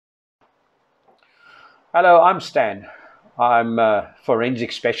Hello, I'm Stan. I'm a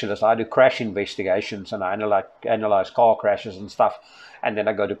forensic specialist. I do crash investigations and I analyze car crashes and stuff. And then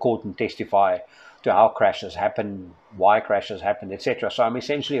I go to court and testify to how crashes happen, why crashes happen, etc. So I'm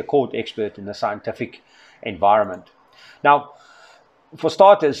essentially a court expert in the scientific environment. Now, for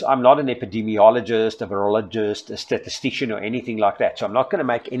starters, I'm not an epidemiologist, a virologist, a statistician, or anything like that. So I'm not going to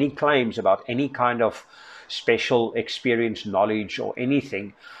make any claims about any kind of special experience, knowledge, or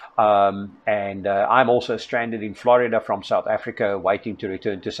anything. And I'm also stranded in Florida from South Africa, waiting to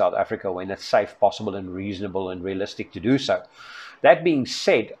return to South Africa when it's safe, possible, and reasonable and realistic to do so. That being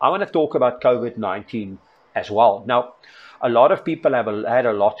said, I want to talk about COVID-19 as well. Now, a lot of people have had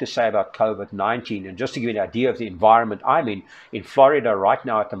a lot to say about COVID-19. And just to give you an idea of the environment I'm in Florida right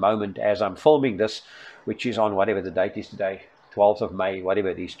now at the moment, as I'm filming this, which is on whatever the date is today, 12th of May, whatever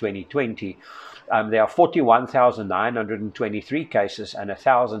it is, 2020, there are 41,923 cases and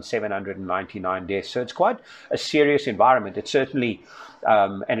 1,799 deaths. So it's quite a serious environment. It's certainly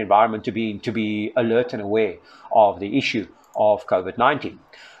an environment to be alert and aware of the issue of COVID-19.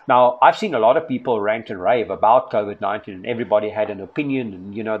 Now, I've seen a lot of people rant and rave about COVID-19 and everybody had an opinion.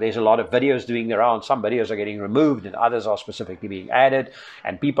 And, there's a lot of videos doing their own. Some videos are getting removed and others are specifically being added.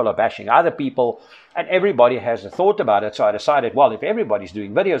 And people are bashing other people. And everybody has a thought about it. So I decided, well, if everybody's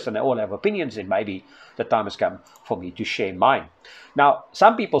doing videos and they all have opinions, then maybe the time has come for me to share mine. Now,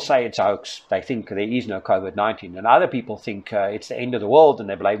 some people say it's a hoax. They think there is no COVID-19. And other people think it's the end of the world. And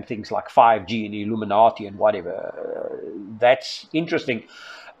they blame things like 5G and Illuminati and whatever. That's interesting.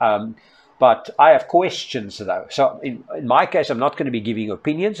 But I have questions though. So in my case, I'm not going to be giving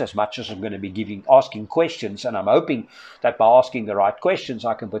opinions as much as I'm going to be asking questions. And I'm hoping that by asking the right questions,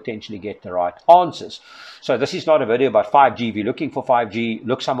 I can potentially get the right answers. So this is not a video about 5G. If you're looking for 5G,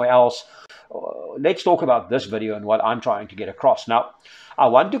 look somewhere else. Let's talk about this video and what I'm trying to get across. Now, I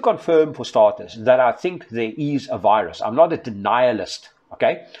want to confirm for starters that I think there is a virus. I'm not a denialist,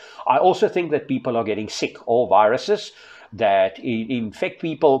 okay? I also think that people are getting sick. All viruses that infect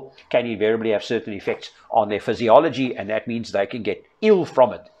people can invariably have certain effects on their physiology, and that means they can get ill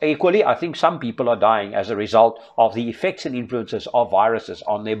from it. Equally, I think some people are dying as a result of the effects and influences of viruses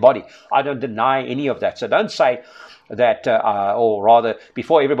on their body. I don't deny any of that. So don't say that, or rather,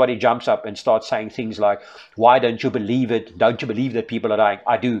 before everybody jumps up and starts saying things like, why don't you believe it? Don't you believe that people are dying?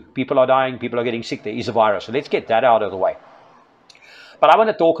 I do. People are dying. People are getting sick. There is a virus. So let's get that out of the way. But I want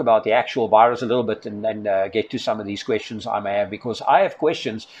to talk about the actual virus a little bit and get to some of these questions I may have, because I have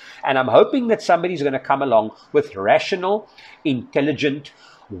questions and I'm hoping that somebody's going to come along with rational, intelligent,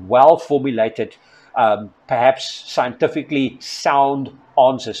 well-formulated, perhaps scientifically sound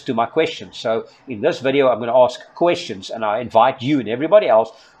answers to my questions. So in this video, I'm going to ask questions and I invite you and everybody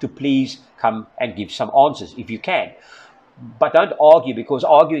else to please come and give some answers if you can. But don't argue, because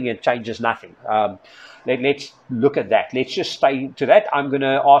arguing it changes nothing. Let's look at that. Let's just stay to that. I'm going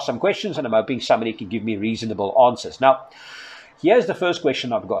to ask some questions and I'm hoping somebody can give me reasonable answers. Now, here's the first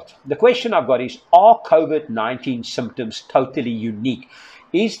question I've got. The question I've got is, are COVID-19 symptoms totally unique?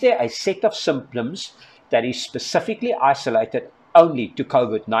 Is there a set of symptoms that is specifically isolated only to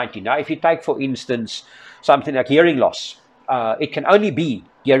COVID-19? Now, if you take, for instance, something like hearing loss, it can only be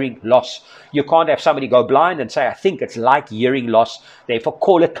hearing loss. You can't have somebody go blind and say, I think it's like hearing loss, therefore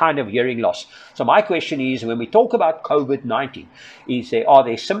call it kind of hearing loss. So my question is, when we talk about COVID-19, are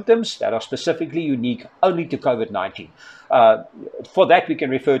there symptoms that are specifically unique only to COVID-19? For that, we can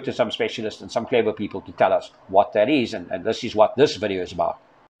refer to some specialists and some clever people to tell us what that is. And this is what this video is about.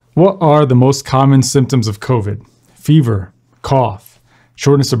 What are the most common symptoms of COVID? Fever, cough,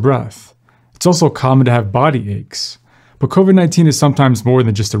 shortness of breath. It's also common to have body aches. But COVID-19 is sometimes more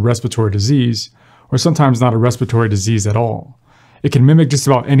than just a respiratory disease, or sometimes not a respiratory disease at all. It can mimic just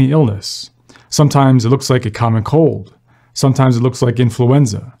about any illness. Sometimes it looks like a common cold. Sometimes it looks like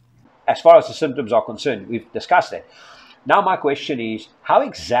influenza. As far as the symptoms are concerned, we've discussed that. Now my question is, how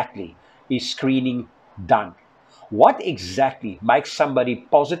exactly is screening done? What exactly makes somebody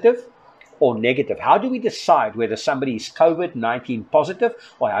positive or negative? How do we decide whether somebody is COVID-19 positive,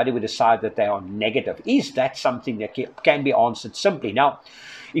 or how do we decide that they are negative? Is that something that can be answered simply? Now,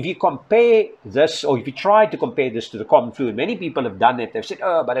 if you compare this, or if you try to compare this to the common flu, and many people have done it, they've said,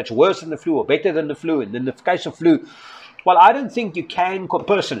 oh, but it's worse than the flu or better than the flu. And in the case of flu, well, I don't think you can,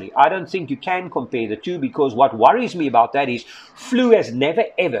 personally, I don't think you can compare the two, because what worries me about that is flu has never,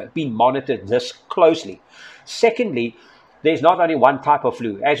 ever been monitored this closely. Secondly, there's not only one type of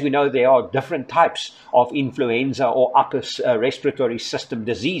flu. As we know, there are different types of influenza or upper respiratory system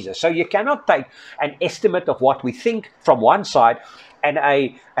diseases. So you cannot take an estimate of what we think from one side and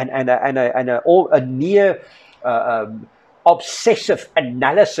a near obsessive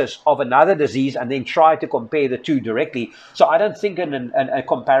analysis of another disease and then try to compare the two directly. So I don't think a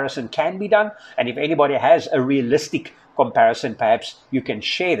comparison can be done. And if anybody has a realistic comparison, perhaps you can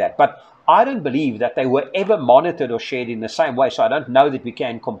share that. But I don't believe that they were ever monitored or shared in the same way. So I don't know that we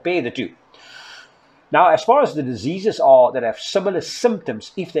can compare the two. Now, as far as the diseases are that have similar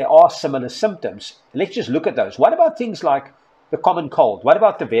symptoms, if there are similar symptoms, let's just look at those. What about things like the common cold? What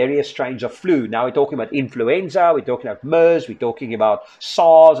about the various strains of flu? Now we're talking about influenza, we're talking about MERS, we're talking about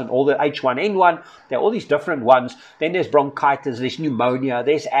SARS and all the H1N1. There are all these different ones. Then there's bronchitis, there's pneumonia,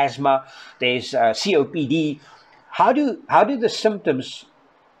 there's asthma, there's COPD. How do the symptoms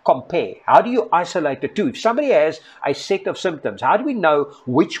compare? How do you isolate the two? If somebody has a set of symptoms, how do we know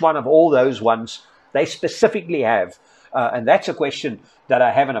which one of all those ones they specifically have? And that's a question that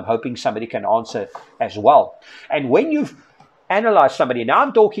I have, and I'm hoping somebody can answer as well. And when you've analyzed somebody, now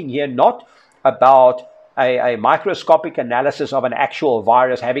I'm talking here not about a microscopic analysis of an actual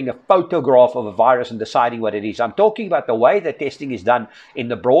virus, having a photograph of a virus and deciding what it is. I'm talking about the way that testing is done in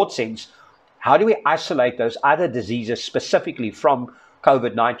the broad sense. How do we isolate those other diseases specifically from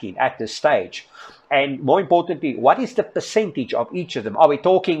COVID-19 at this stage? And more importantly, what is the percentage of each of them? Are we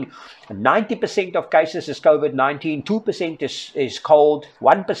talking 90% of cases is COVID-19, 2% is cold,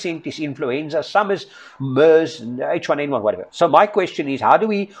 1% is influenza, some is MERS, H1N1, whatever. So my question is, how do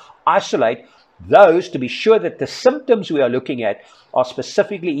we isolate those to be sure that the symptoms we are looking at are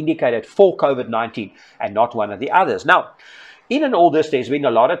specifically indicated for COVID-19 and not one of the others? Now, in all this, there's been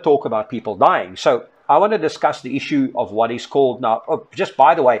a lot of talk about people dying. So I want to discuss the issue of what is called now, just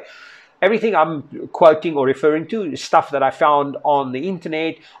by the way, everything I'm quoting or referring to is stuff that I found on the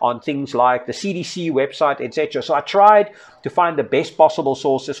internet, on things like the CDC website, etc. So I tried to find the best possible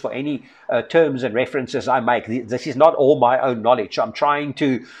sources for any terms and references I make. This is not all my own knowledge. I'm trying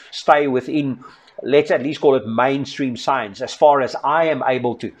to stay within, let's at least call it mainstream science, as far as I am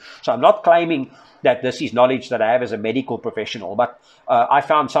able to. So I'm not claiming that this is knowledge that I have as a medical professional, but I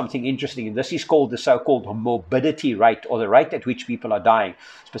found something interesting, and this is called the so-called morbidity rate, or the rate at which people are dying,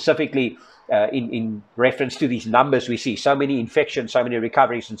 specifically in reference to these numbers we see, so many infections, so many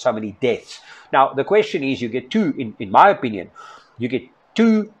recoveries, and so many deaths. Now, the question is, you get two, in my opinion, you get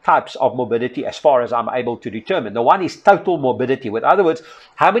two types of morbidity as far as I'm able to determine. The one is total morbidity. With other words,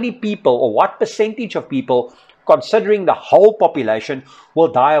 how many people or what percentage of people, considering the whole population, will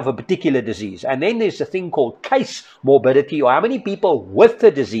die of a particular disease. And then there's a thing called case morbidity, or how many people with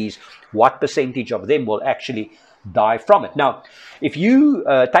the disease, what percentage of them will actually die from it. Now, if you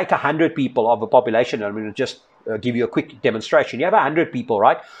take 100 people of a population, I'm going to just give you a quick demonstration. You have 100 people,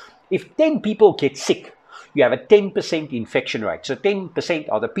 right? If 10 people get sick, you have a 10% infection rate. So 10%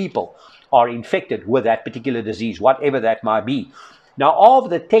 of the people are infected with that particular disease, whatever that might be. Now, of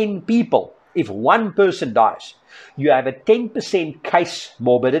the 10 people, if one person dies, you have a 10% case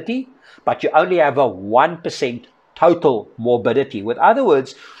morbidity, but you only have a 1% total morbidity. With other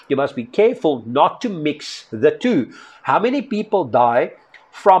words, you must be careful not to mix the two. How many people die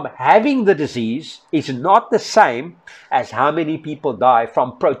from having the disease is not the same as how many people die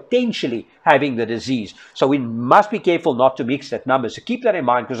from potentially having the disease. So we must be careful not to mix that number. So keep that in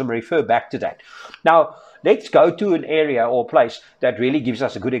mind, because I'm going to refer back to that. Now, let's go to an area or place that really gives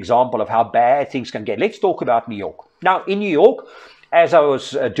us a good example of how bad things can get. Let's talk about New York. Now, in New York, as I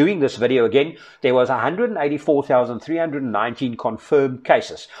was doing this video again, there was 184,319 confirmed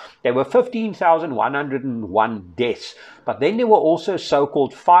cases. There were 15,101 deaths. But then there were also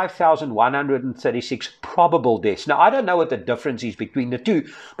so-called 5,136 probable deaths. Now, I don't know what the difference is between the two,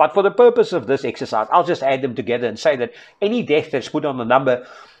 but for the purpose of this exercise, I'll just add them together and say that any death that's put on the number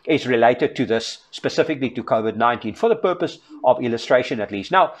is related to this, specifically to COVID-19, for the purpose of illustration at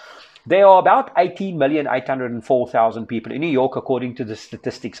least. Now, there are about 18,804,000 people in New York, according to the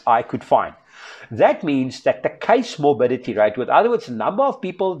statistics I could find. That means that the case morbidity rate, with other words, the number of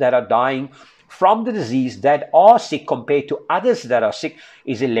people that are dying from the disease that are sick compared to others that are sick,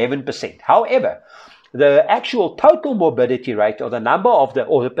 is 11%. However, the actual total morbidity rate, or the number of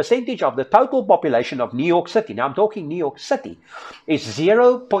the percentage of the total population of New York City, now I'm talking New York City, is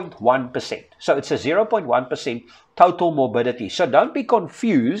 0.1%. So it's a 0.1% total morbidity. So don't be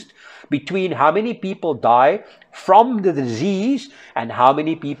confused between how many people die from the disease and how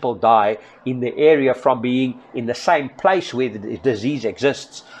many people die in the area from being in the same place where the disease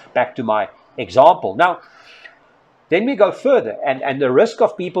exists. Back to my example. Now, then we go further, and the risk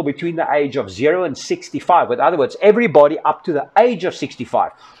of people between the age of 0 and 65, with other words, everybody up to the age of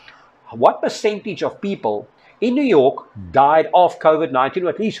 65. What percentage of people in New York died of COVID-19, or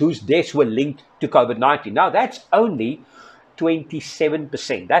at least whose deaths were linked to COVID-19? Now, that's only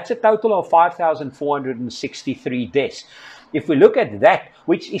 27%. That's a total of 5,463 deaths. If we look at that,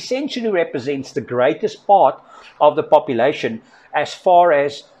 which essentially represents the greatest part of the population as far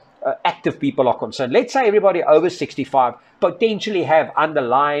as active people are concerned. Let's say everybody over 65 potentially have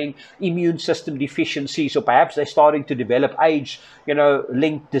underlying immune system deficiencies, or perhaps they're starting to develop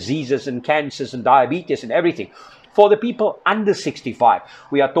age-linked diseases and cancers and diabetes and everything. For the people under 65,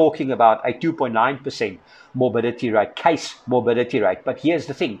 we are talking about a 2.9% morbidity rate, case morbidity rate. But here's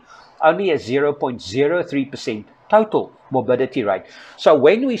the thing, only a 0.03% total morbidity rate. So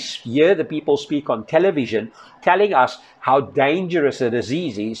when we hear the people speak on television telling us how dangerous the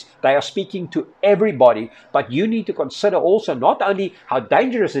disease is, they are speaking to everybody. But you need to consider also not only how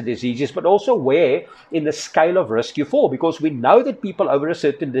dangerous the disease is, but also where in the scale of risk you fall. Because we know that people over a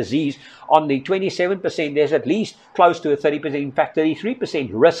certain disease, on the 27%, there's at least close to a 30%, in fact 33%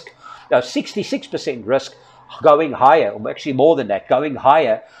 risk, 66% risk going higher, or actually more than that, going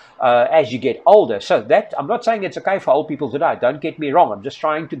higher as you get older. So that, I'm not saying it's okay for old people to die, don't get me wrong. I'm just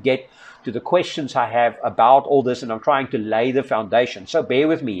trying to get to the questions I have about all this, and I'm trying to lay the foundation. So bear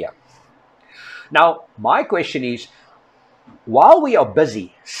with me here. Now, my question is, while we are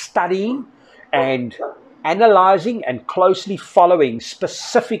busy studying and analyzing and closely following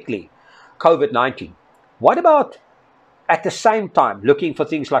specifically COVID-19, what about at the same time looking for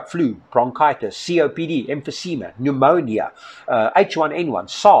things like flu, bronchitis, COPD, emphysema, pneumonia, H1N1,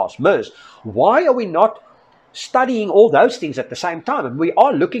 SARS, MERS? Why are we not studying all those things at the same time? And we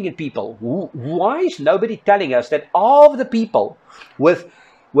are looking at people. Why is nobody telling us that of the people with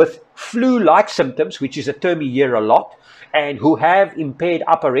flu-like symptoms, which is a term you hear a lot, and who have impaired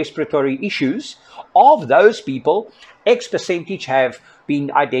upper respiratory issues, of those people, X percentage have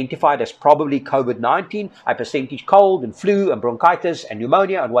been identified as probably COVID-19, a percentage cold and flu and bronchitis and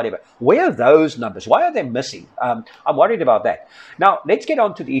pneumonia and whatever. Where are those numbers? Why are they missing? I'm worried about that. Now, let's get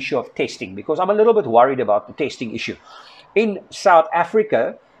on to the issue of testing, because I'm a little bit worried about the testing issue. In South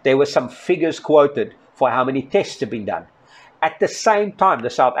Africa, there were some figures quoted for how many tests have been done. At the same time,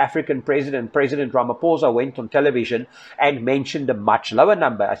 the South African president, President Ramaphosa, went on television and mentioned a much lower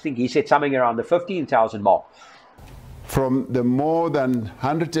number. I think he said something around the 15,000 mark. From the more than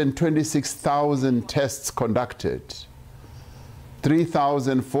 126,000 tests conducted,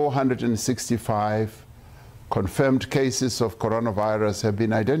 3,465 confirmed cases of coronavirus have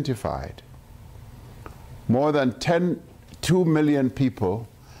been identified. More than 2 million people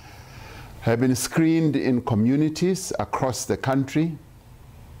have been screened in communities across the country,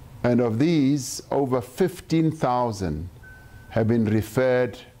 and of these, over 15,000 have been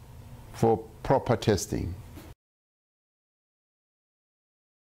referred for proper testing.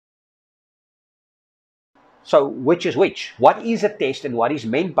 So which is which? What is a test and what is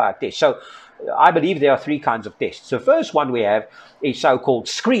meant by a test? So I believe there are three kinds of tests. The first one we have is so-called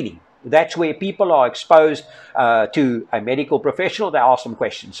screening. That's where people are exposed to a medical professional. They ask them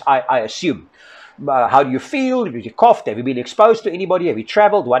questions, I assume. How do you feel? Have you coughed? Have you been exposed to anybody? Have you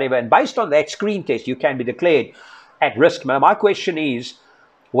traveled? Whatever. And based on that screen test, you can be declared at risk. Now, my question is,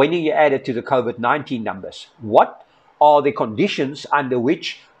 when you add it to the COVID-19 numbers, what are the conditions under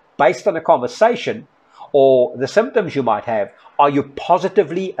which, based on a conversation or the symptoms you might have, are you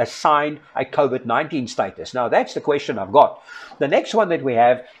positively assigned a COVID-19 status? Now, that's the question I've got. The next one that we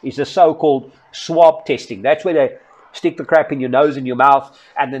have is the so-called swab testing. That's where they stick the crap in your nose and your mouth,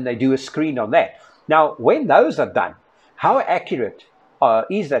 and then they do a screen on that. Now, when those are done, how accurate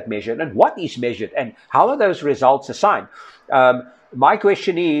is that measured, and what is measured, and how are those results assigned? My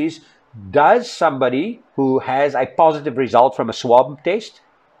question is, does somebody who has a positive result from a swab test,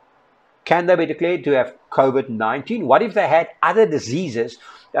 can they be declared to have COVID-19? What if they had other diseases,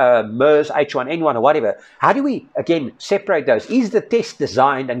 MERS, H1N1 or whatever? How do we, again, separate those? Is the test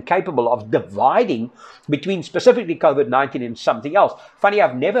designed and capable of dividing between specifically COVID-19 and something else? Funny,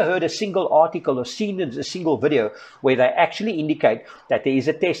 I've never heard a single article or seen a single video where they actually indicate that there is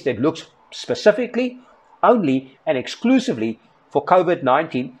a test that looks specifically, only and exclusively for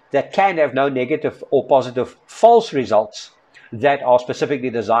COVID-19 that can have no negative or positive false results that are specifically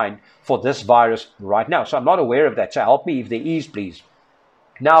designed for this virus right now. So I'm not aware of that. So help me if there is, please.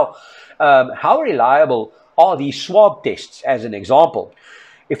 Now, how reliable are these swab tests, as an example?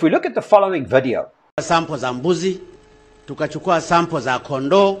 If we look at the following video. Sample za mbuzi, tukachukua sample za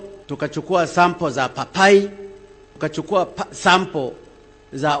kondoo, tukachukua sample za papai, tukachukua sample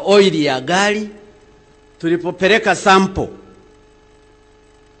za oili ya gari. Tulipopeleka sample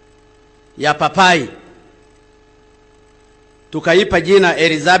ya papai, tukaipa jina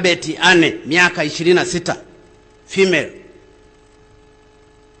Elizabeth Anne, miaka 26, female.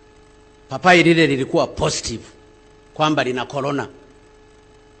 Papai lile lilikuwa positive kwamba lina corona.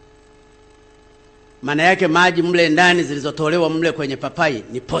 Maana yake maji mle ndani zilizotolewa mle kwenye papai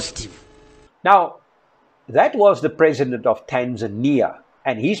ni positive. Now, that was the president of Tanzania,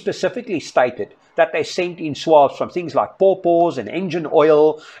 and he specifically stated that they sent in swabs from things like pawpaws and engine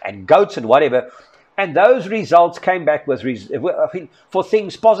oil and goats and whatever, and those results came back with, for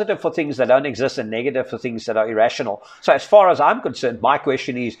things positive for things that don't exist and negative for things that are irrational. So as far as I'm concerned, my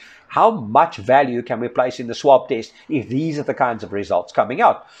question is, how much value can we place in the swab test if these are the kinds of results coming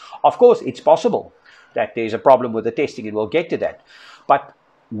out? Of course, it's possible that there's a problem with the testing, and we'll get to that. But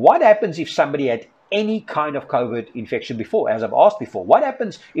what happens if somebody had any kind of COVID infection before, as I've asked before? What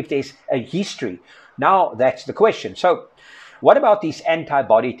happens if there's a history? Now, that's the question. So what about these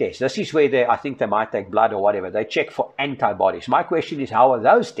antibody tests? This is where I think they might take blood or whatever. They check for antibodies. My question is, how are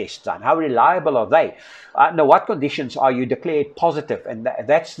those tests done? How reliable are they? Now, what conditions are you declared positive? And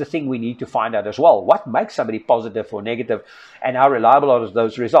that's the thing we need to find out as well. What makes somebody positive or negative, and how reliable are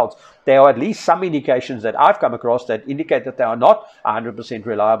those results? There are at least some indications that I've come across that indicate that they are not 100%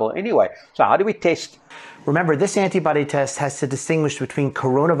 reliable anyway. So how do we test? Remember, this antibody test has to distinguish between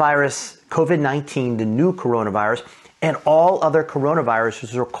coronavirus, COVID-19, the new coronavirus, and all other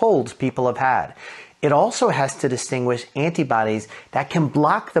coronaviruses or colds people have had. It also has to distinguish antibodies that can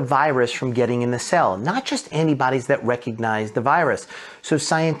block the virus from getting in the cell, not just antibodies that recognize the virus. So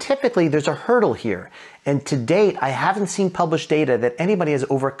scientifically, there's a hurdle here. And to date, I haven't seen published data that anybody has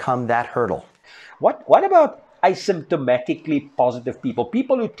overcome that hurdle. What about asymptomatically positive people?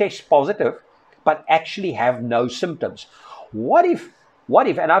 People who test positive but actually have no symptoms. What if,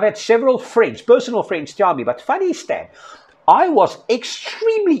 and I've had several friends, personal friends tell me, but funny Stan, I was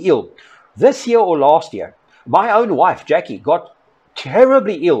extremely ill this year or last year. My own wife, Jackie, got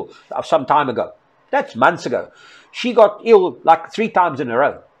terribly ill some time ago. That's months ago. She got ill like 3 times in a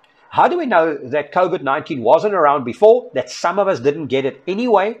row. How do we know that COVID-19 wasn't around before, that some of us didn't get it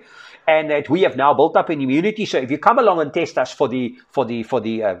anyway, and that we have now built up an immunity? So if you come along and test us for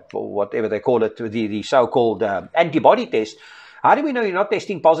whatever they call it, the so-called antibody test, how do we know you're not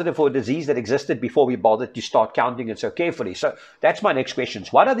testing positive for a disease that existed before we bothered to start counting it so carefully? So that's my next question.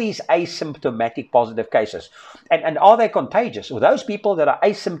 What are these asymptomatic positive cases? And are they contagious? Or those people that are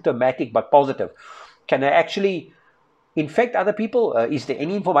asymptomatic but positive, can they actually infect other people? Is there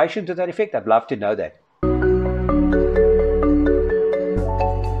any information to that effect? I'd love to know that.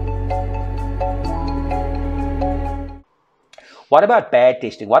 What about bad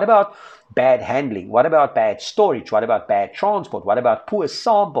testing? What about bad handling? What about bad storage? What about bad transport? What about poor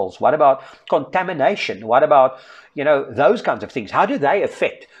samples? What about contamination? What about, those kinds of things? How do they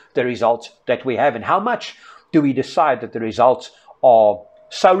affect the results that we have? And how much do we decide that the results are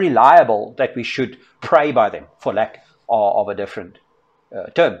so reliable that we should pray by them, for lack of a different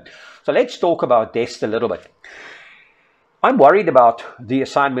term? So let's talk about deaths a little bit. I'm worried about the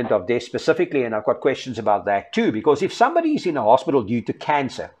assignment of death specifically, and I've got questions about that too, because if somebody is in a hospital due to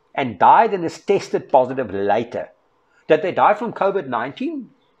cancer and died and is tested positive later, did they die from COVID-19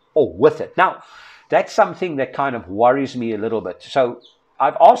 or with it? Now, that's something that kind of worries me a little bit. So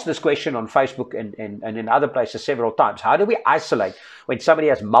I've asked this question on Facebook and in other places several times. How do we isolate when somebody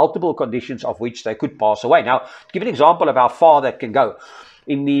has multiple conditions of which they could pass away? Now, to give an example of how far that can go,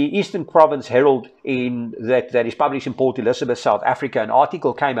 in the Eastern Province Herald that is published in Port Elizabeth, South Africa, an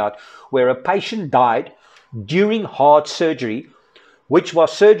article came out where a patient died during heart surgery, which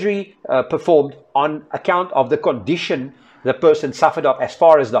was surgery performed on account of the condition the person suffered of as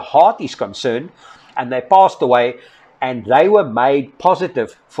far as the heart is concerned, and they passed away, and they were made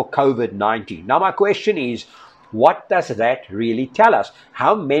positive for COVID-19. Now, my question is, what does that really tell us?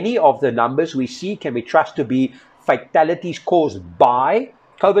 How many of the numbers we see can we trust to be fatalities caused by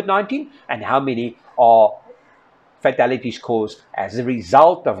COVID-19, and how many are fatalities caused as a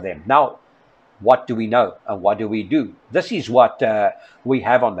result of them? Now, what do we know and what do we do? This is what we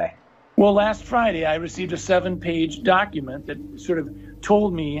have on that. Well, last Friday, I received a 7-page document that sort of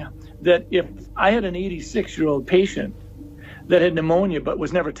told me that if I had an 86-year-old patient that had pneumonia but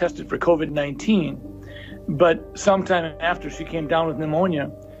was never tested for COVID-19, but sometime after she came down with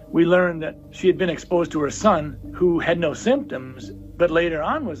pneumonia, we learned that she had been exposed to her son who had no symptoms, but later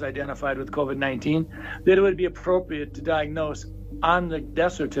on was identified with COVID-19, that it would be appropriate to diagnose on the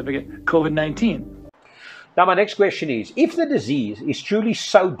death certificate COVID-19. Now, my next question is, if the disease is truly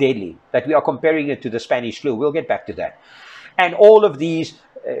so deadly that we are comparing it to the Spanish flu, we'll get back to that, and all of these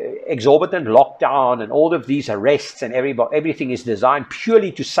exorbitant lockdown and all of these arrests and everything is designed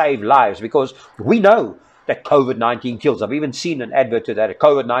purely to save lives, because we know that COVID-19 kills. I've even seen an advert to that,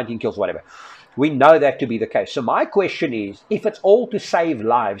 COVID-19 kills, whatever. We know that to be the case. So my question is, if it's all to save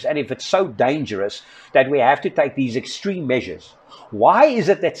lives and if it's so dangerous that we have to take these extreme measures, why is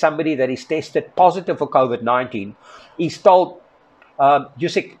it that somebody that is tested positive for COVID-19 is told,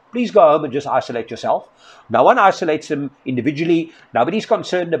 Jusik, please go home and just isolate yourself? No one isolates them individually. Nobody's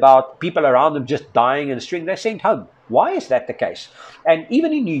concerned about people around them just dying in a string. They're sent home. Why is that the case? And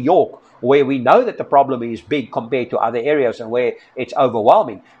even in New York, where we know that the problem is big compared to other areas and where it's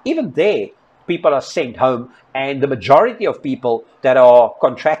overwhelming, even there, people are sent home, and the majority of people that are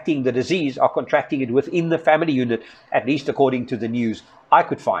contracting the disease are contracting it within the family unit, at least according to the news I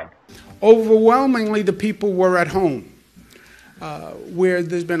could find. Overwhelmingly, the people were at home. Where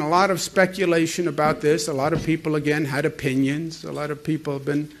there's been a lot of speculation about this, a lot of people, again, had opinions. A lot of people have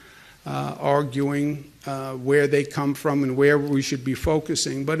been arguing where they come from and where we should be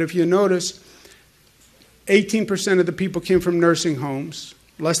focusing. But if you notice, 18% of the people came from nursing homes.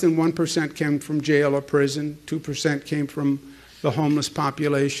 Less than 1% came from jail or prison. 2% came from the homeless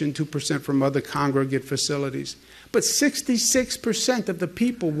population. 2% from other congregate facilities. But 66% of the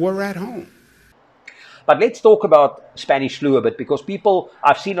people were at home. But let's talk about Spanish flu a bit, because people,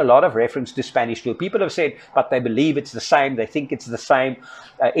 I've seen a lot of reference to Spanish flu. People have said, but they believe it's the same. They think it's the same.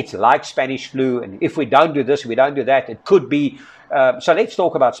 It's like Spanish flu. And if we don't do this, we don't do that, it could be. So let's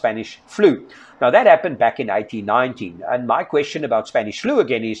talk about Spanish flu. Now, that happened back in 1819. And my question about Spanish flu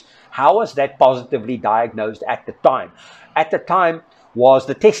again is, how was that positively diagnosed at the time? At the time, was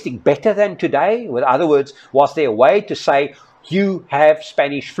the testing better than today? In other words, was there a way to say, you have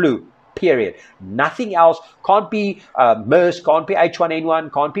Spanish flu? Period. Nothing else. Can't be MERS, can't be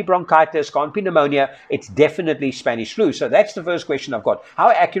H1N1, can't be bronchitis, can't be pneumonia. It's definitely Spanish flu. So that's the first question I've got.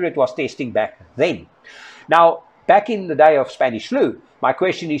 How accurate was testing back then? Now, back in the day of Spanish flu, my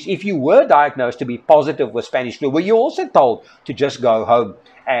question is, if you were diagnosed to be positive with Spanish flu, were you also told to just go home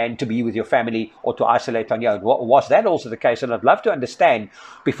and to be with your family or to isolate on your own? Was that also the case? And I'd love to understand,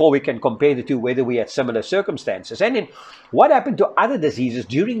 before we can compare the two, whether we had similar circumstances. And then what happened to other diseases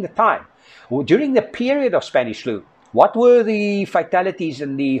during the time? During the period of Spanish flu, what were the fatalities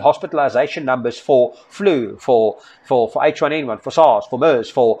and the hospitalization numbers for flu, for H1N1, for SARS, for MERS,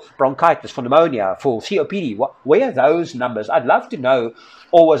 for bronchitis, for pneumonia, for COPD? Where are those numbers? I'd love to know.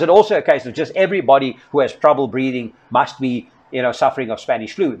 Or was it also a case of just everybody who has trouble breathing must be, suffering of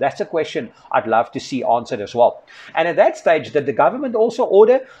Spanish flu? That's a question I'd love to see answered as well. And at that stage, did the government also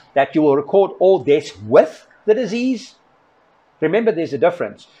order that you will record all deaths with the disease? Remember, there's a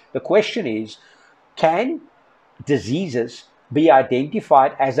difference. The question is, can diseases be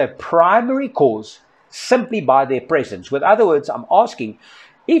identified as a primary cause simply by their presence? With other words, I'm asking,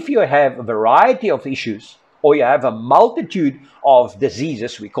 if you have a variety of issues or you have a multitude of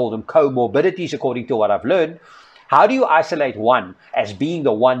diseases, we call them comorbidities according to what I've learned, how do you isolate one as being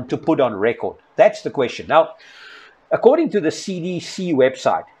the one to put on record? That's the question. Now, according to the CDC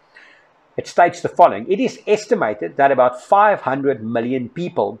website, it states the following. It is estimated that about 500 million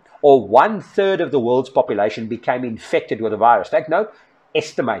people, or 1/3 of the world's population, became infected with the virus. Take note,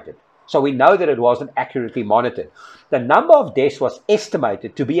 estimated. So we know that it wasn't accurately monitored. The number of deaths was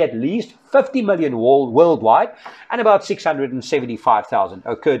estimated to be at least 50 million worldwide, and about 675,000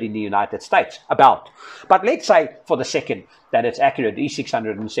 occurred in the United States. About. But let's say, for the second, that it's accurate, is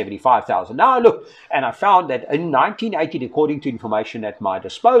 675,000. Now look, and I found that in 1980, according to information at my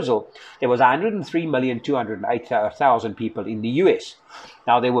disposal, there was 103,208,000 people in the US.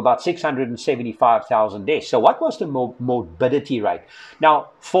 Now there were about 675,000 deaths. So what was the morbidity rate? Now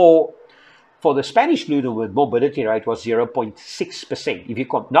for the Spanish flu, the morbidity rate was 0.6%. If you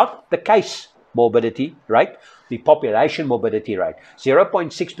not the case morbidity rate, the population morbidity rate,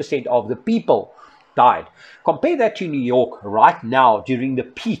 0.6% of the people died. Compare that to New York right now during the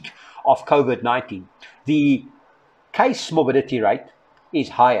peak of COVID-19. The case morbidity rate is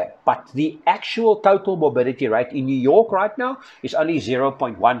higher, but the actual total morbidity rate in New York right now is only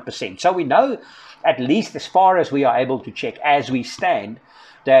 0.1%. So we know, at least as far as we are able to check as we stand,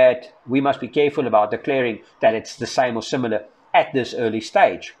 that we must be careful about declaring that it's the same or similar at this early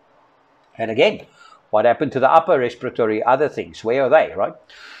stage. And again, what happened to the upper respiratory, other things? Where are they, right?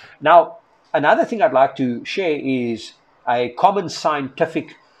 Now, another thing I'd like to share is a common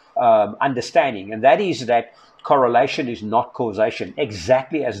scientific understanding, and that is that correlation is not causation,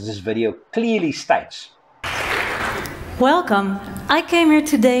 exactly as this video clearly states. Welcome. I came here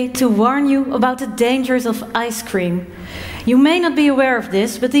today to warn you about the dangers of ice cream. You may not be aware of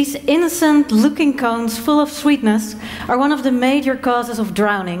this, but these innocent-looking cones full of sweetness are one of the major causes of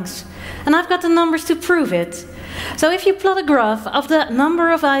drownings. And I've got the numbers to prove it. So if you plot a graph of the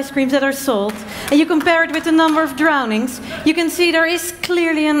number of ice creams that are sold and you compare it with the number of drownings, you can see there is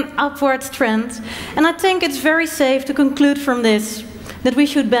clearly an upward trend. And I think it's very safe to conclude from this that we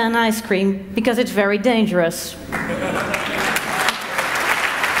should ban ice cream because it's very dangerous.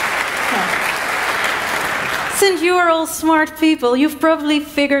 Since you are all smart people, you've probably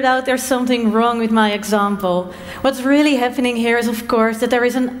figured out there's something wrong with my example. What's really happening here is, of course, that there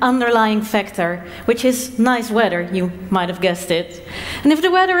is an underlying factor, which is nice weather, you might have guessed it. And if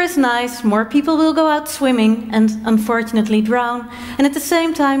the weather is nice, more people will go out swimming and unfortunately drown, and at the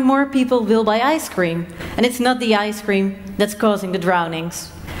same time more people will buy ice cream. And it's not the ice cream that's causing the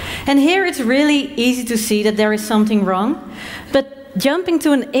drownings. And here it's really easy to see that there is something wrong, but jumping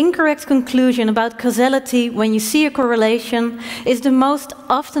to an incorrect conclusion about causality when you see a correlation is the most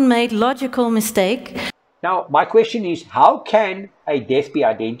often made logical mistake. Now, my question is, how can a death be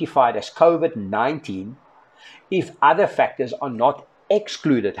identified as COVID-19 if other factors are not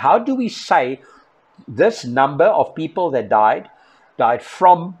excluded? How do we say this number of people that died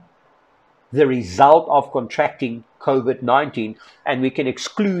from the result of contracting COVID-19 and we can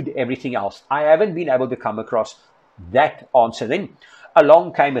exclude everything else? I haven't been able to come across that answer. Then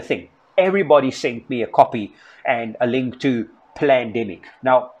along came a thing. Everybody sent me a copy and a link to Plandemic.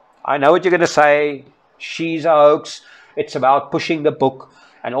 Now, I know what you're going to say. She's a hoax. It's about pushing the book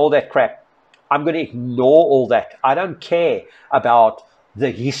and all that crap. I'm going to ignore all that. I don't care about the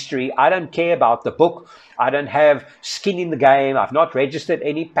history. I don't care about the book. I don't have skin in the game. I've not registered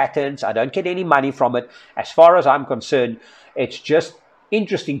any patents. I don't get any money from it. As far as I'm concerned, it's just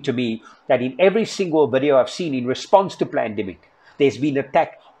interesting to me that in every single video I've seen in response to Plandemic, there's been an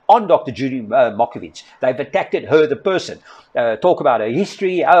attack on Dr. Judy Mockowitz. They've attacked her, the person. Talk about her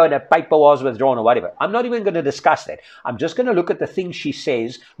history, and a paper was withdrawn or whatever. I'm not even going to discuss that. I'm just going to look at the things she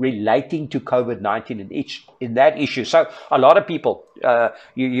says relating to COVID-19 in that issue. So a lot of people,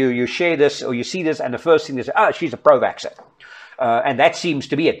 you share this or you see this and the first thing is, she's a pro-vaxxer. And that seems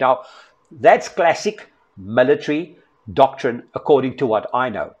to be it. Now, that's classic military doctrine according to what I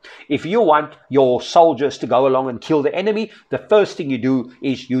know. If you want your soldiers to go along and kill the enemy, the first thing you do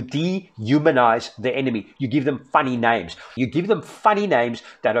is you dehumanize the enemy. You give them funny names. You give them funny names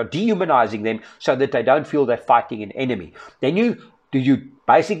that are dehumanizing them so that they don't feel they're fighting an enemy. Then you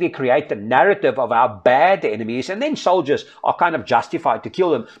basically create the narrative of how bad the enemy is, and then soldiers are kind of justified to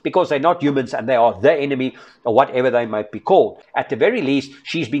kill them because they're not humans and they are the enemy or whatever they might be called. At the very least,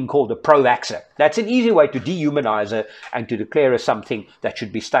 she's being called a pro-vaxxer. That's an easy way to dehumanize her and to declare her something that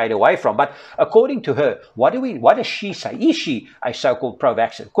should be stayed away from. But according to her, what does she say? Is she a so-called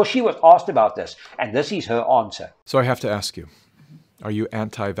pro-vaxxer? Because she was asked about this, and this is her answer. So I have to ask you, are you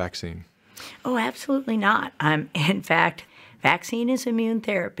anti-vaccine? Oh, absolutely not. In fact, vaccine is immune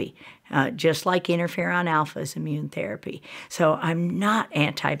therapy, just like interferon alpha is immune therapy. So I'm not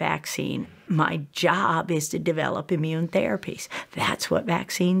anti-vaccine. My job is to develop immune therapies. That's what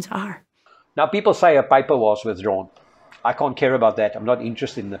vaccines are. Now, people say a paper was withdrawn. I can't care about that. I'm not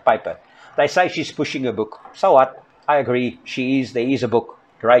interested in the paper. They say she's pushing a book. So what? I agree. She is. There is a book.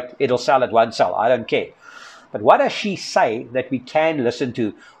 Great. It'll sell, it won't sell. I don't care. But what does she say that we can listen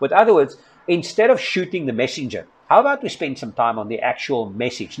to? With other words, instead of shooting the messenger, how about we spend some time on the actual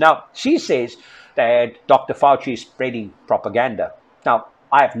message? Now, she says that Dr. Fauci is spreading propaganda. Now,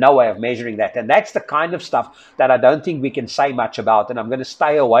 I have no way of measuring that. And that's the kind of stuff that I don't think we can say much about. And I'm going to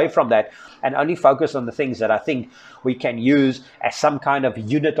stay away from that and only focus on the things that I think we can use as some kind of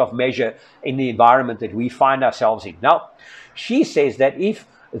unit of measure in the environment that we find ourselves in. Now, she says that if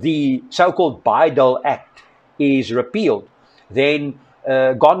the so-called Bayh-Dole Act is repealed, then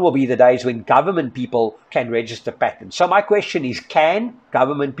gone will be the days when government people can register patents. So my question is, can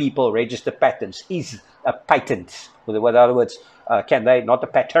government people register patents? Is a patent, in other words, can they, not a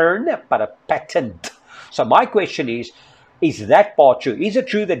pattern, but a patent? So my question is that part true? Is it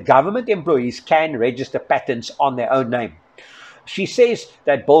true that government employees can register patents on their own name? She says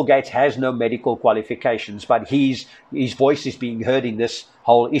that Bill Gates has no medical qualifications, but his voice is being heard in this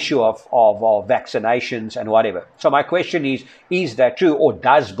whole issue of vaccinations and whatever. So my question is that true, or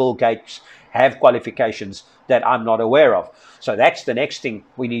does Bill Gates have qualifications that I'm not aware of? So that's the next thing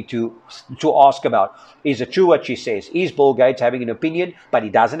we need to ask about. Is it true what she says? Is Bill Gates having an opinion, but he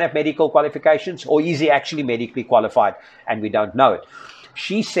doesn't have medical qualifications, or is he actually medically qualified and we don't know it?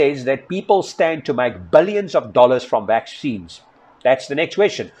 She says that people stand to make billions of dollars from vaccines. That's the next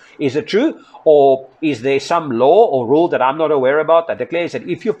question. Is it true? Or is there some law or rule that I'm not aware about that declares that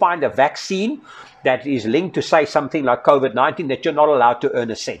if you find a vaccine that is linked to, say, something like COVID-19, that you're not allowed to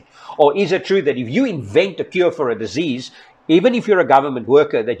earn a cent? Or is it true that if you invent a cure for a disease, even if you're a government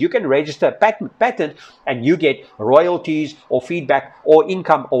worker, that you can register a patent and you get royalties or feedback or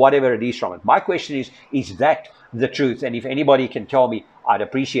income or whatever it is from it. My question is that the truth? And if anybody can tell me, I'd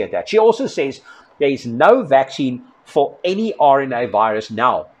appreciate that. She also says there is no vaccine for any RNA virus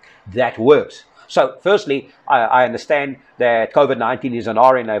now that works. So firstly, I understand that COVID-19 is an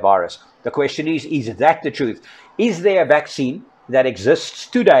RNA virus. The question is that the truth? Is there a vaccine that exists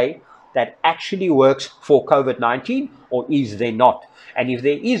today that actually works for COVID-19, or is there not? And if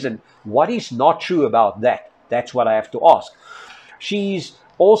there isn't, what is not true about that? That's what I have to ask. She's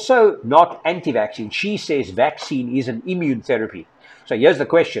also not anti-vaccine. She says vaccine is an immune therapy. So here's the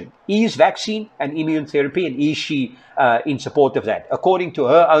question. Is vaccine an immune therapy, and is she in support of that? According to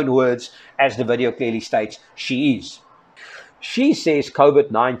her own words, as the video clearly states, she is. She says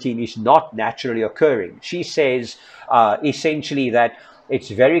COVID-19 is not naturally occurring. She says essentially that it's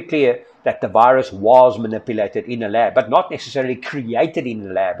very clear that the virus was manipulated in a lab, but not necessarily created in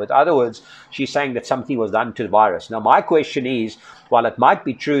a lab. In other words, she's saying that something was done to the virus. Now, my question is, while it might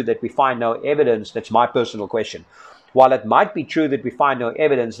be true that we find no evidence, that's my personal question, while it might be true that we find no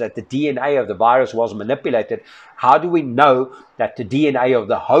evidence that the DNA of the virus was manipulated, how do we know that the DNA of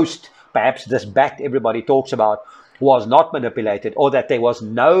the host, perhaps this bat everybody talks about, was not manipulated, or that there was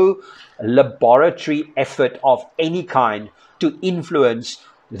no laboratory effort of any kind to influence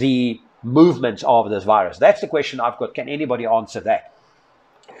the movements of this virus? That's the question I've got. Can anybody answer that?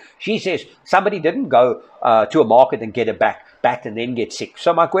 She says somebody didn't go to a market and get a bat and then get sick.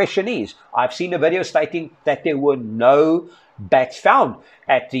 So my question is, I've seen a video stating that there were no bats found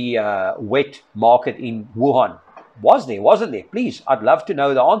at the wet market in Wuhan. Was there? Wasn't there? Please, I'd love to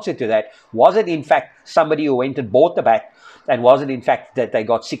know the answer to that. Was it in fact somebody who went and bought the bat, and was it in fact that they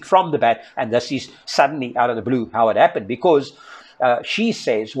got sick from the bat, and this is suddenly out of the blue how it happened? Because she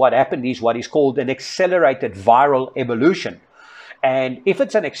says what happened is what is called an accelerated viral evolution. And if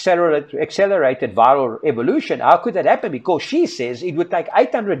it's an accelerated viral evolution, how could that happen? Because she says it would take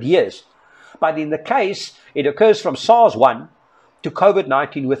 800 years. But in the case, it occurs from SARS-1 to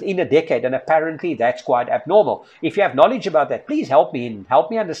COVID-19 within a decade, and apparently that's quite abnormal. If you have knowledge about that, please help me and help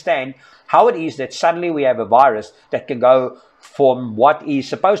me understand how it is that suddenly we have a virus that can go from what is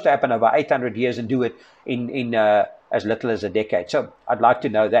supposed to happen over 800 years and do it in as little as a decade. So I'd like to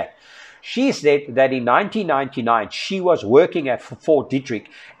know that. She said that in 1999, she was working at Fort Detrick,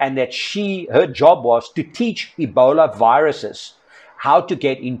 and that her job was to teach Ebola viruses how to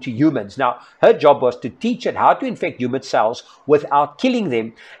get into humans. Now, her job was to teach it how to infect human cells without killing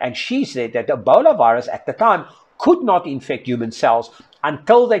them. And she said that the Ebola virus at the time could not infect human cells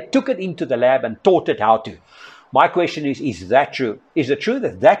until they took it into the lab and taught it how to. My question is that true? Is it true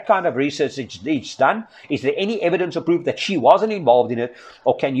that that kind of research is done? Is there any evidence or proof that she wasn't involved in it?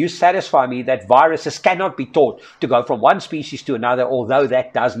 Or can you satisfy me that viruses cannot be taught to go from one species to another, although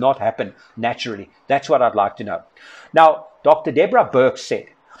that does not happen naturally? That's what I'd like to know. Now, Dr. Deborah Birx said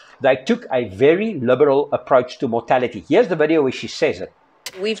they took a very liberal approach to mortality. Here's the video where she says it.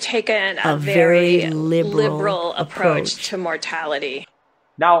 We've taken a very liberal approach to mortality.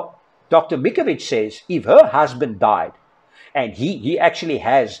 Now, Dr. Mikovic says if her husband died, and he actually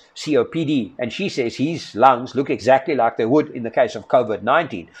has COPD, and she says his lungs look exactly like they would in the case of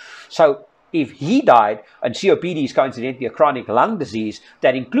COVID-19. So if he died, and COPD is coincidentally a chronic lung disease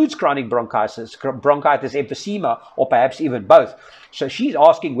that includes chronic bronchitis, emphysema, or perhaps even both. So she's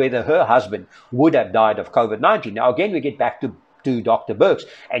asking whether her husband would have died of COVID-19. Now again, we get back to Dr. Birx,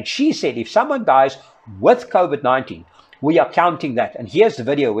 and she said if someone dies with COVID-19, we are counting that. And here's the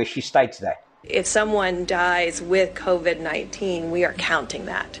video where she states that. If someone dies with COVID-19, we are counting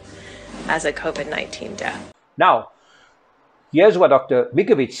that as a COVID-19 death. Now, here's what Dr.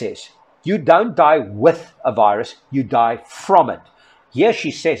 Mikovic says. You don't die with a virus, you die from it. Here she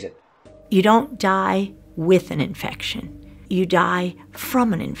says it. You don't die with an infection. You die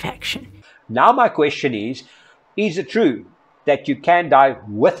from an infection. Now my question is it true that you can die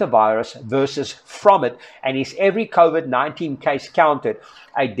with a virus versus from it? And is every COVID-19 case counted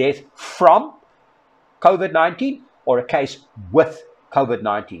a death from COVID-19 or a case with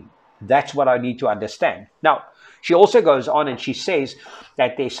COVID-19? That's what I need to understand. Now, she also goes on and she says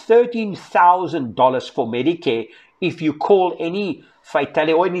that there's $13,000 for Medicare if you call any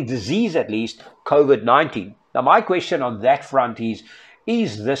fatality or any disease at least COVID-19. Now, my question on that front is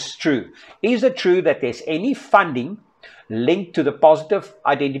this true? Is it true that there's any funding linked to the positive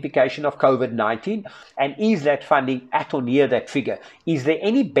identification of COVID-19? And is that funding at or near that figure? Is there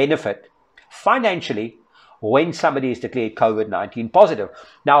any benefit financially when somebody is declared COVID-19 positive?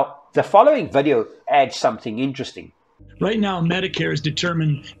 Now, the following video adds something interesting. Right now, Medicare has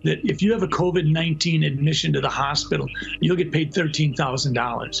determined that if you have a COVID-19 admission to the hospital, you'll get paid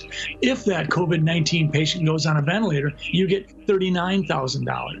 $13,000. If that COVID-19 patient goes on a ventilator, you get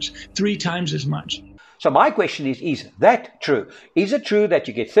 $39,000, 3 times as much. So my question is that true? Is it true that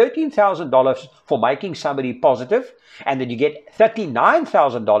you get $13,000 for making somebody positive and then you get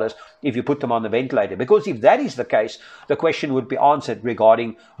 $39,000 if you put them on the ventilator? Because if that is the case, the question would be answered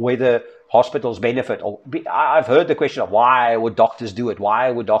regarding whether hospitals benefit. I've heard the question of why would doctors do it?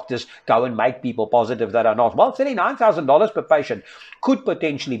 Why would doctors go and make people positive that are not? Well, $39,000 per patient could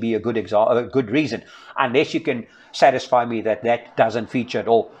potentially be a good reason, unless you can satisfy me that that doesn't feature at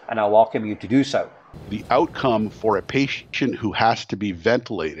all, and I welcome you to do so. The outcome for a patient who has to be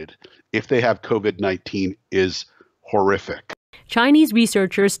ventilated if they have COVID-19 is horrific. Chinese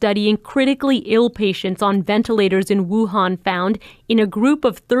researchers studying critically ill patients on ventilators in Wuhan found in a group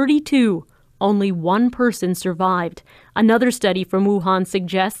of 32, only 1 person survived. Another study from Wuhan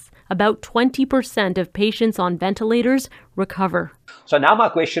suggests about 20% of patients on ventilators recover. So now my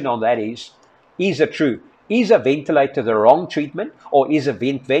question on that is it true? Is a ventilator the wrong treatment, or is a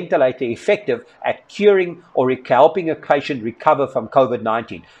ventilator effective at curing or helping a patient recover from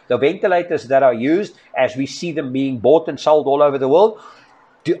COVID-19? The ventilators that are used, as we see them being bought and sold all over the world,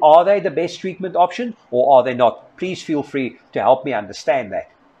 are they the best treatment option or are they not? Please feel free to help me understand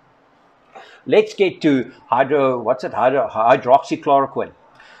that. Let's get to hydroxychloroquine.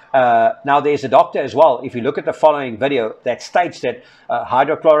 Now, there's a doctor as well, if you look at the following video, that states that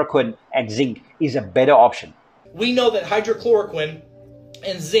hydrochloroquine and zinc is a better option. We know that hydrochloroquine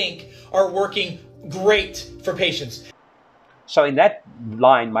and zinc are working great for patients. So in that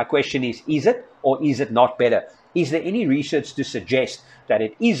line, my question is it or is it not better? Is there any research to suggest that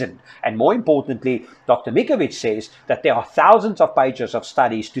it isn't? And more importantly, Dr. Mikovits says that there are thousands of pages of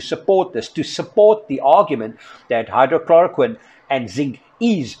studies to support this, to support the argument that hydrochloroquine and zinc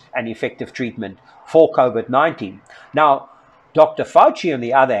is an effective treatment for COVID-19. Now, Dr. Fauci, on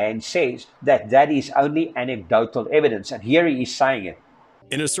the other hand, says that that is only anecdotal evidence, and here he is saying it.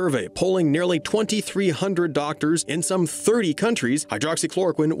 In a survey polling nearly 2,300 doctors in some 30 countries,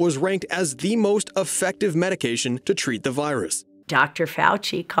 hydroxychloroquine was ranked as the most effective medication to treat the virus. Dr.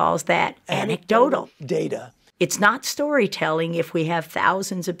 Fauci calls that anecdotal data. It's not storytelling if we have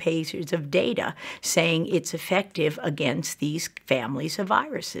thousands of pages of data saying it's effective against these families of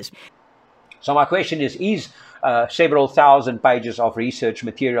viruses. So my question is several thousand pages of research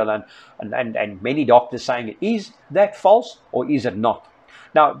material and many doctors saying it, is that false or is it not?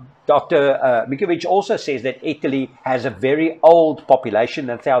 Now, Dr. Mikovits also says that Italy has a very old population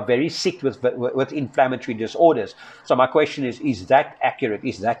and they are very sick with inflammatory disorders. So my question is that accurate?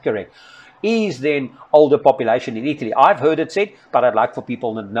 Is that correct? Is then older population in Italy? I've heard it said, but I'd like for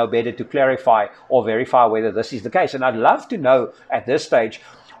people to know better to clarify or verify whether this is the case. And I'd love to know at this stage,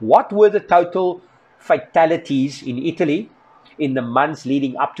 what were the total fatalities in Italy in the months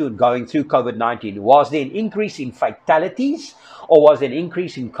leading up to and going through COVID-19? Was there an increase in fatalities, or was there an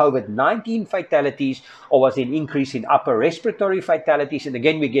increase in COVID-19 fatalities, or was there an increase in upper respiratory fatalities? And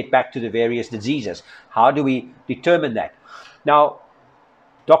again, we get back to the various diseases. How do we determine that? Now,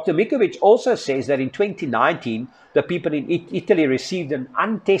 Dr. Mikovits also says that in 2019, the people in Italy received an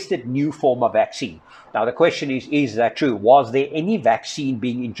untested new form of vaccine. Now, the question is that true? Was there any vaccine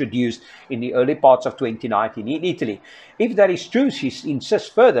being introduced in the early parts of 2019 in Italy? If that is true, she insists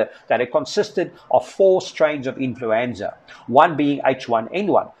further that it consisted of 4 strains of influenza, one being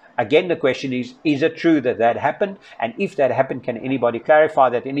H1N1. Again, the question is it true that that happened? And if that happened, can anybody clarify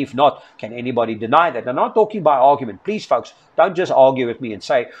that? And if not, can anybody deny that? I'm not talking by argument. Please, folks, don't just argue with me and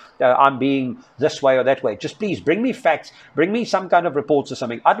say, I'm being this way or that way. Just please bring me facts, bring me some kind of reports or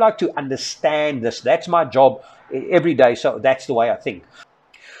something. I'd like to understand this. That's my job every day, so that's the way I think.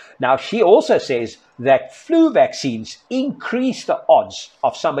 Now, she also says that flu vaccines increase the odds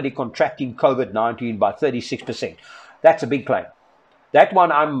of somebody contracting COVID-19 by 36%. That's a big claim. That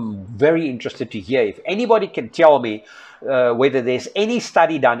one I'm very interested to hear. If anybody can tell me whether there's any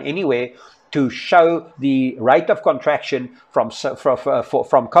study done anywhere to show the rate of contraction from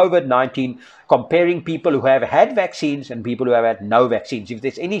COVID-19, comparing people who have had vaccines and people who have had no vaccines. If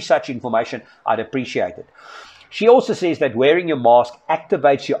there's any such information, I'd appreciate it. She also says that wearing your mask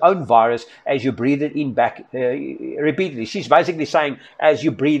activates your own virus as you breathe it in back repeatedly. She's basically saying as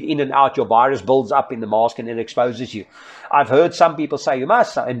you breathe in and out, your virus builds up in the mask and it exposes you. I've heard some people say you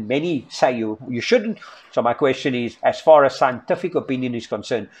must, and many say you shouldn't. So my question is, as far as scientific opinion is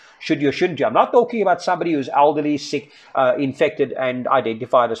concerned, should you or shouldn't you? I'm not talking about somebody who's elderly, sick, infected and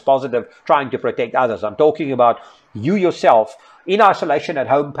identified as positive, trying to protect others. I'm talking about you yourself in isolation at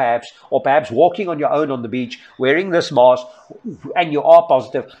home perhaps, or perhaps walking on your own on the beach, wearing this mask, and you are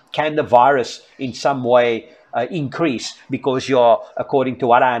positive, can the virus in some way increase because you're, according to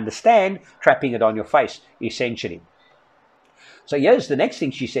what I understand, trapping it on your face, essentially. So here's the next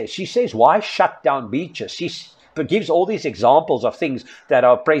thing she says. She says, why shut down beaches? She gives all these examples of things that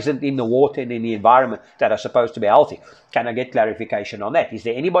are present in the water and in the environment that are supposed to be healthy. Can I get clarification on that? Is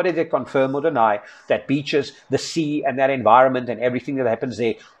there anybody that confirm or deny that beaches, the sea and that environment and everything that happens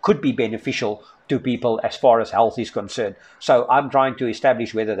there could be beneficial to people as far as health is concerned? So I'm trying to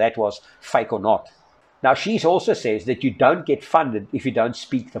establish whether that was fake or not. Now, she also says that you don't get funded if you don't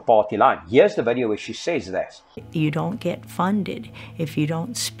speak the party line. Here's the video where she says that. You don't get funded if you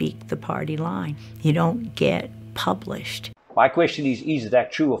don't speak the party line. You don't get published. My question is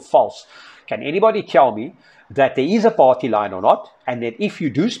that true or false? Can anybody tell me that there is a party line or not, and that if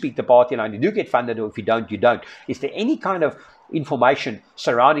you do speak the party line, you do get funded, or if you don't, you don't? Is there any kind of information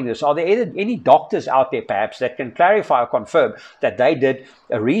surrounding this? Are there any doctors out there perhaps that can clarify or confirm that they did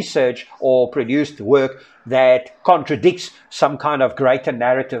a research or produced work that contradicts some kind of greater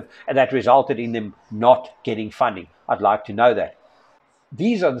narrative and that resulted in them not getting funding? I'd like to know that.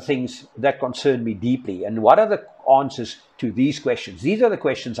 These are the things that concern me deeply. And what are the answers to these questions? These are the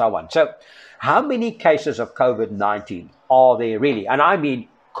questions I want. So how many cases of COVID-19 are there really? And I mean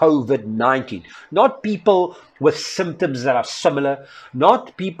COVID-19, not people with symptoms that are similar,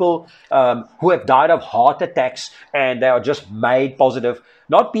 not people who have died of heart attacks and they are just made positive,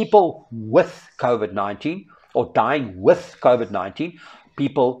 not people with COVID-19 or dying with COVID-19,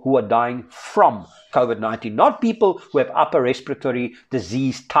 people who are dying from COVID-19, not people who have upper respiratory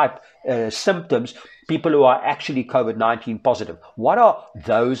disease type symptoms, people who are actually COVID-19 positive. What are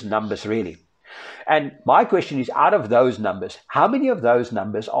those numbers really? And my question is, out of those numbers, how many of those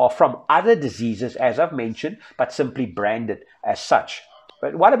numbers are from other diseases, as I've mentioned, but simply branded as such?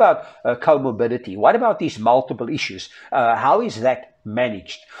 But what about comorbidity? What about these multiple issues? How is that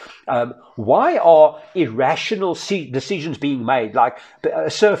managed? Why are irrational decisions being made, like a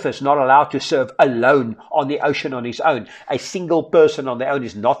surfer not allowed to surf alone on the ocean on his own? A single person on their own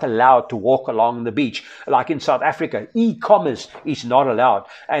is not allowed to walk along the beach. Like in South Africa, e-commerce is not allowed.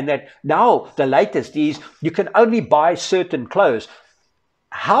 And that now the latest is you can only buy certain clothes.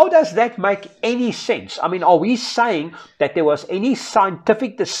 How does that make any sense? I mean, are we saying that there was any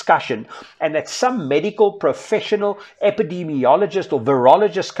scientific discussion and that some medical professional, epidemiologist or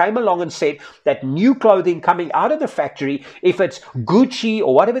virologist came along and said that new clothing coming out of the factory, if it's Gucci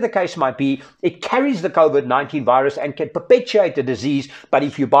or whatever the case might be, it carries the COVID-19 virus and can perpetuate the disease, but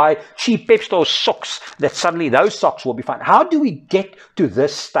if you buy cheap Pep Store socks, that suddenly those socks will be fine? How do we get to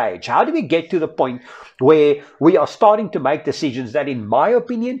this stage? How do we get to the point where we are starting to make decisions that, in my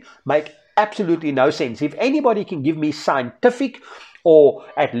opinion, make absolutely no sense? If anybody can give me scientific or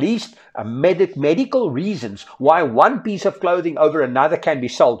at least medical reasons why one piece of clothing over another can be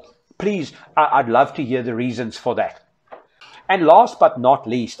sold, please, I'd love to hear the reasons for that. And last but not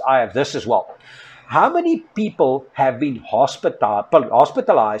least, I have this as well. How many people have been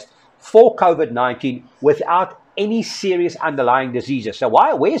hospitalized for COVID-19 without any serious underlying diseases? So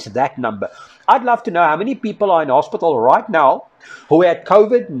where's that number? I'd love to know how many people are in hospital right now who had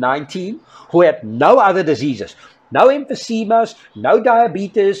COVID-19, who had no other diseases, no emphysemas, no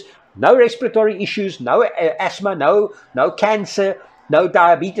diabetes, no respiratory issues, no asthma, no cancer, no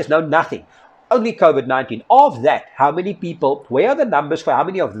diabetes, no nothing. Only COVID-19. Of that, how many people, where are the numbers for how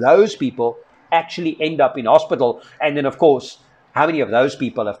many of those people actually end up in hospital? And then, of course, how many of those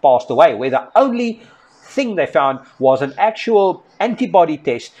people have passed away, where the only thing they found was an actual antibody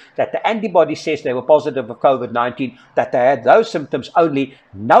test, that the antibody says they were positive of COVID-19, that they had those symptoms only,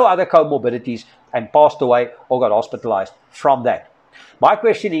 no other comorbidities, and passed away or got hospitalized from that. My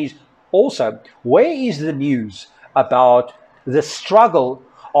question is also, where is the news about the struggle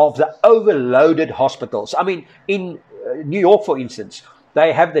of the overloaded hospitals? I mean, in New York, for instance,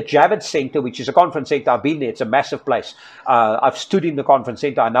 they have the Javits Center, which is a conference center. I've been there. It's a massive place. I've stood in the conference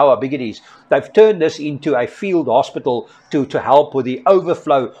center. I know how big it is. They've turned this into a field hospital to help with the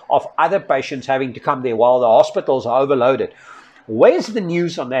overflow of other patients having to come there while the hospitals are overloaded. Where's the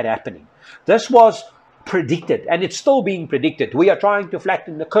news on that happening? This was predicted, and it's still being predicted. We are trying to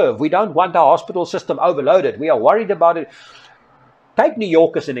flatten the curve. We don't want our hospital system overloaded. We are worried about it. Take New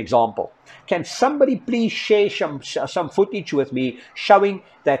York as an example. Can somebody please share some footage with me showing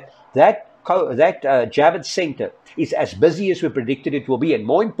that Javits Center is as busy as we predicted it will be? And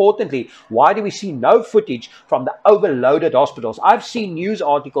more importantly, why do we see no footage from the overloaded hospitals? I've seen news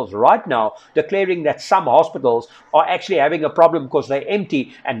articles right now declaring that some hospitals are actually having a problem because they're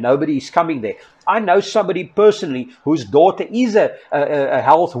empty and nobody is coming there. I know somebody personally whose daughter is a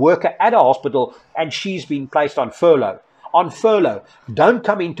health worker at a hospital, and she's been placed on furlough. On furlough. Don't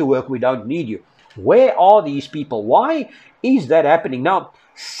come into work, we don't need you. Where are these people? Why is that happening? Now,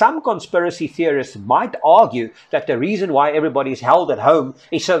 some conspiracy theorists might argue that the reason why everybody is held at home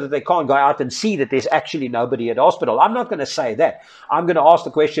is so that they can't go out and see that there's actually nobody at hospital. I'm not going to say that. I'm going to ask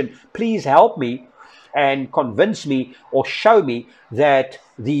the question, please help me and convince me or show me that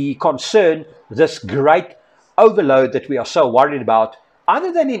the concern, this great overload that we are so worried about,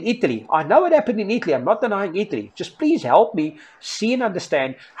 other than in Italy, I know it happened in Italy, I'm not denying Italy, just please help me see and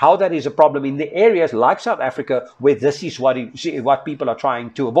understand how that is a problem in the areas like South Africa where this is what people are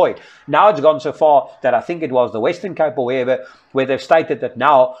trying to avoid. Now it's gone so far that I think it was the Western Cape or wherever, where they've stated that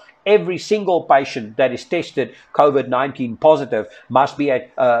now every single patient that is tested COVID-19 positive must be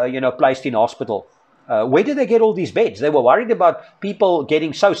placed in hospital. Where did they get all these beds? They were worried about people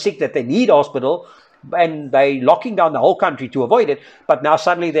getting so sick that they need hospital, and they locking down the whole country to avoid it. But now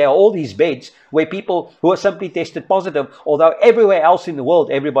suddenly there are all these beds where people who are simply tested positive, although everywhere else in the world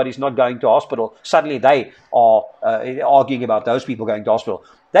everybody's not going to hospital, suddenly they are arguing about those people going to hospital.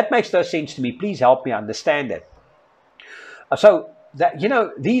 That makes no sense to me. Please help me understand that. So that,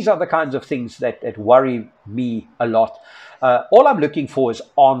 these are the kinds of things that worry me a lot. All I'm looking for is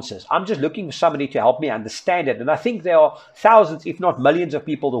answers. I'm just looking for somebody to help me understand it. And I think there are thousands, if not millions of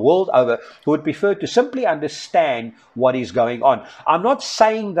people the world over who would prefer to simply understand what is going on. I'm not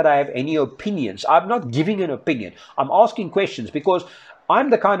saying that I have any opinions. I'm not giving an opinion. I'm asking questions because I'm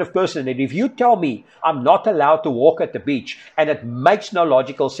the kind of person that if you tell me I'm not allowed to walk at the beach and it makes no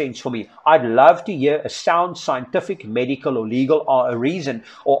logical sense for me, I'd love to hear a sound scientific, medical or legal reason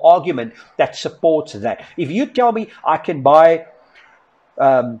or argument that supports that. If you tell me I can buy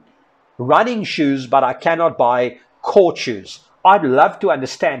running shoes but I cannot buy court shoes, I'd love to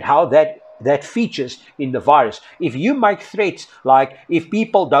understand how that features in the virus. If you make threats like if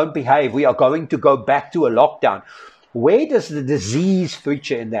people don't behave, we are going to go back to a lockdown, where does the disease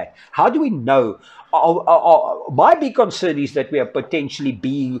feature in that? How do we know? My big concern is that we are potentially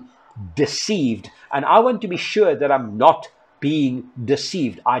being deceived, and I want to be sure that I'm not being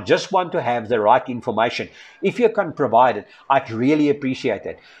deceived. I just want to have the right information. If you can provide it, I'd really appreciate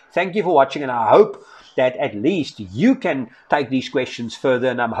it. Thank you for watching, and I hope that at least you can take these questions further,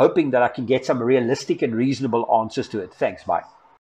 and I'm hoping that I can get some realistic and reasonable answers to it. Thanks. Bye.